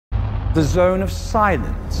the zone of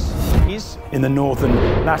silence. Is in the northern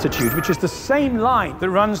latitude, which is the same line that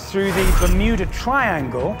runs through the Bermuda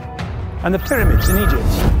Triangle and the pyramids in Egypt.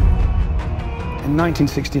 In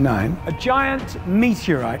 1969, a giant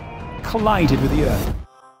meteorite collided with the Earth.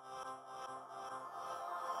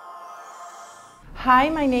 Hi,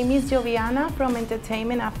 my name is Joviana from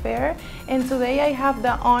Entertainment Affair, and today I have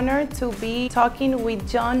the honor to be talking with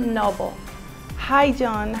John Noble. Hi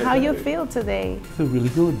John, how you feel today? I feel really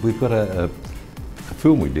good. We've got a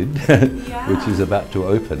film we did, which is about to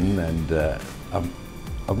open, and I'm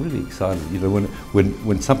really excited. You know,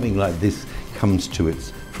 when something like this comes to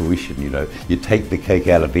its fruition, you know, you take the cake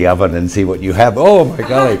out of the oven and see what you have. Oh my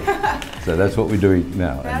golly! So that's what we're doing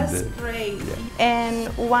now. That's great. Yeah. And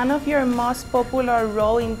one of your most popular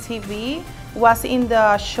roles in TV was in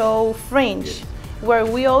the show Fringe, where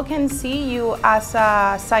we all can see you as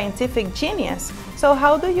a scientific genius. So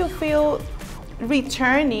how do you feel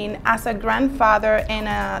returning as a grandfather and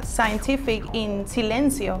a scientific in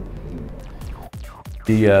Silencio?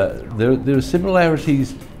 There are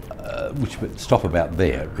similarities which stop about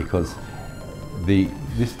there, because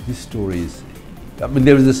this story is, I mean,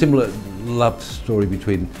 there is a similar love story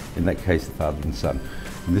between, in that case, the father and son.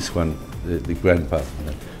 And this one, the grandfather.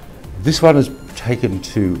 This one is taken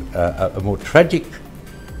to a more tragic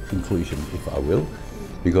conclusion, if I will,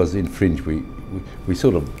 because in Fringe we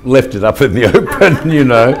sort of left it up in the open, you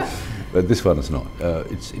know, but this one is not.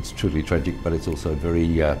 It's truly tragic, but it's also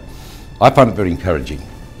very, I find it very encouraging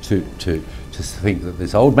to think that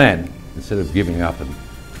this old man, instead of giving up, and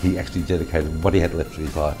he actually dedicated what he had left of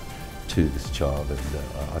his life to this child, and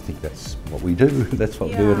I think that's what we do. That's what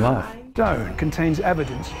we do in life. Stone contains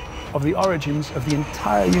evidence of the origins of the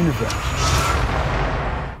entire universe.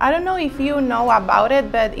 I don't know if you know about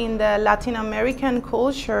it, but in the Latin American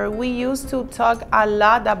culture, we used to talk a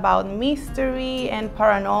lot about mystery and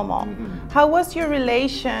paranormal. How was your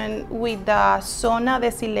relation with the Zona de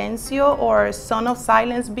Silencio or Zone of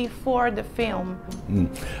Silence before the film?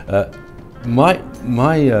 My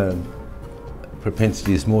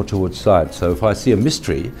propensity is more towards science. So if I see a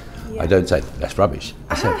mystery, I don't say that's rubbish.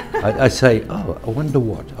 I say, oh, I wonder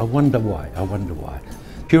what, I wonder why, I wonder why.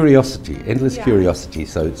 Curiosity, endless curiosity.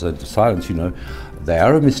 So silence, you know, they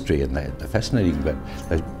are a mystery and they're fascinating, but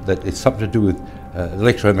that it's something to do with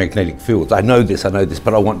electromagnetic fields. I know this,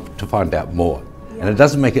 but I want to find out more. And it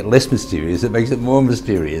doesn't make it less mysterious, it makes it more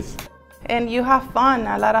mysterious. And you have fun,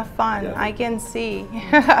 a lot of fun, I can see.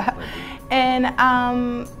 And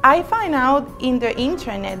I find out in the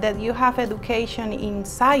internet that you have education in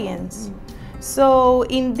science. So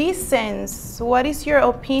in this sense, what is your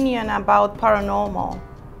opinion about paranormal?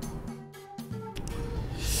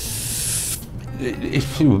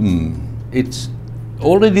 It's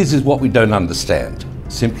all it is what we don't understand.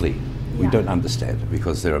 Simply, we don't understand it,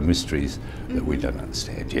 because there are mysteries that we don't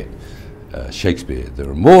understand yet. Shakespeare, there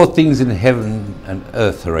are more things in heaven and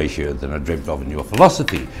earth, Horatio, than are dreamt of in your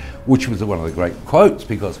philosophy, which was one of the great quotes,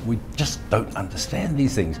 because we just don't understand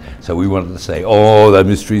these things. So we wanted to say, oh, the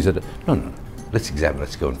mysteries are... No, let's examine,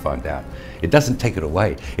 let's go and find out. It doesn't take it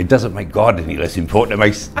away. It doesn't make God any less important, it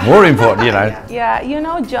makes it more important, you know. Yeah, you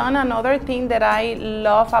know, John, another thing that I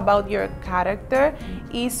love about your character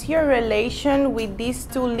is your relation with these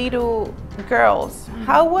two little girls.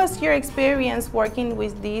 How was your experience working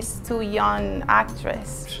with these two young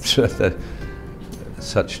actresses?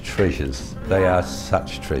 Such treasures. They are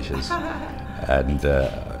such treasures. And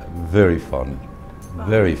very fond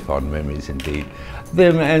memories indeed.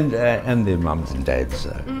 Them and their mums and dads.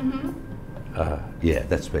 Yeah,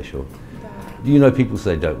 that's special. You know, people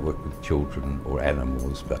say don't work with children or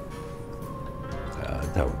animals, but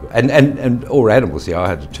they were good. And or animals. Yeah, I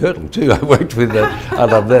had a turtle too. I worked with that. I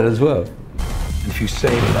love that as well. If you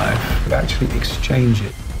save a life, you actually exchange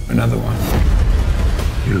it for another one.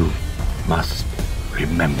 You must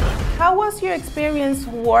remember. How was your experience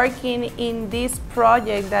working in this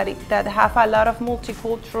project that have a lot of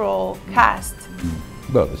multicultural cast?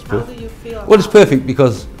 Well, it's perfect. How do you feel? Well, it's perfect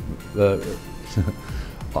because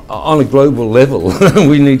on a global level,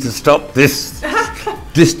 we need to stop this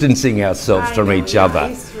distancing ourselves from each other.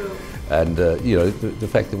 It's true. And you know, the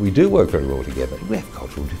fact that we do work very well together. We have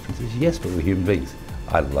cultural differences, yes, but we're human beings.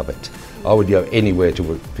 I love it. I would go anywhere to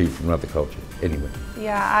work with people from another culture, anywhere.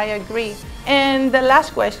 Yeah, I agree. And the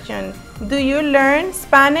last question, do you learn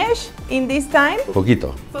Spanish in this time?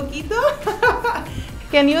 Poquito. Poquito?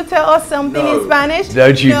 Can you tell us something in Spanish?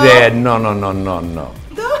 Don't you dare, no.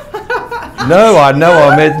 No, I know,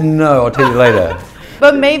 I meant no, I'll tell you later.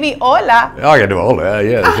 But maybe hola. I can do hola,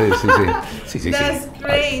 yeah. That's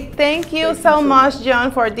great. Thank you so much,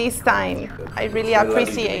 John, for this time. I really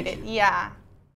appreciate it. Yeah.